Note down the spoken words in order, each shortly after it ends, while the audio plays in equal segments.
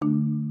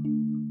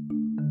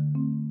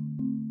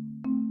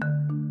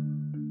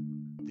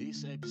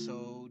This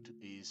episode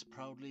is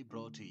proudly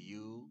brought to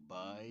you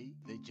by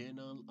the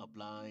Journal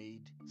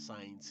Applied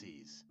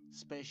Sciences.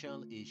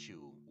 Special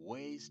issue: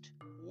 Waste,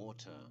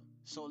 Water,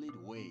 Solid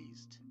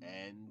Waste,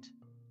 and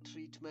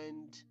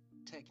Treatment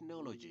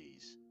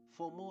Technologies.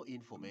 For more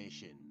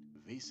information,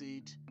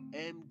 visit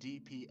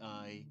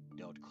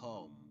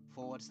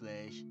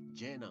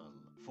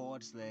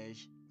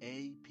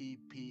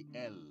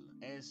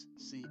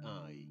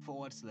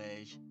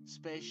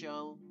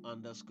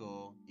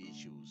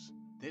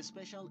The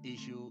special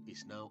issue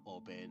is now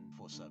open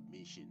for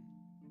submission.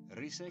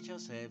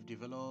 Researchers have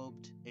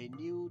developed a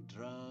new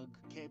drug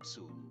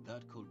capsule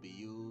that could be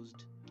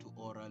used to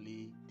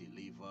orally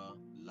deliver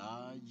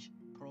large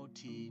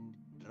protein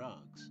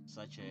drugs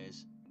such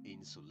as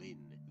insulin.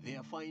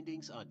 Their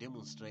findings are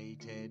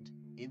demonstrated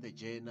in the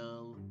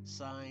journal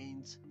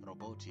Science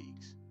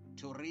Robotics.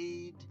 To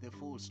read the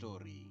full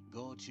story,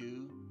 go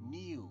to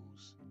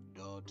news.mit.edu.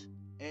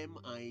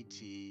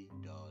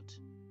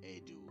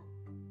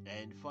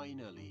 And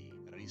finally,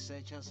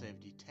 researchers have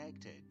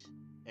detected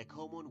a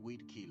common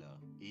weed killer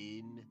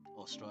in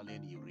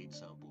Australian urine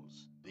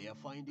samples. Their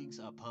findings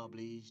are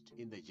published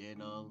in the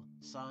journal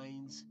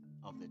Science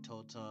of the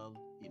Total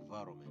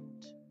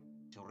Environment.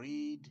 To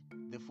read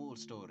the full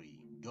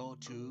story, go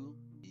to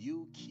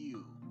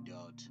uq.edu.au.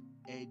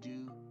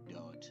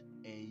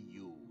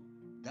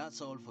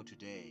 That's all for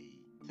today.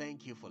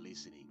 Thank you for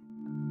listening.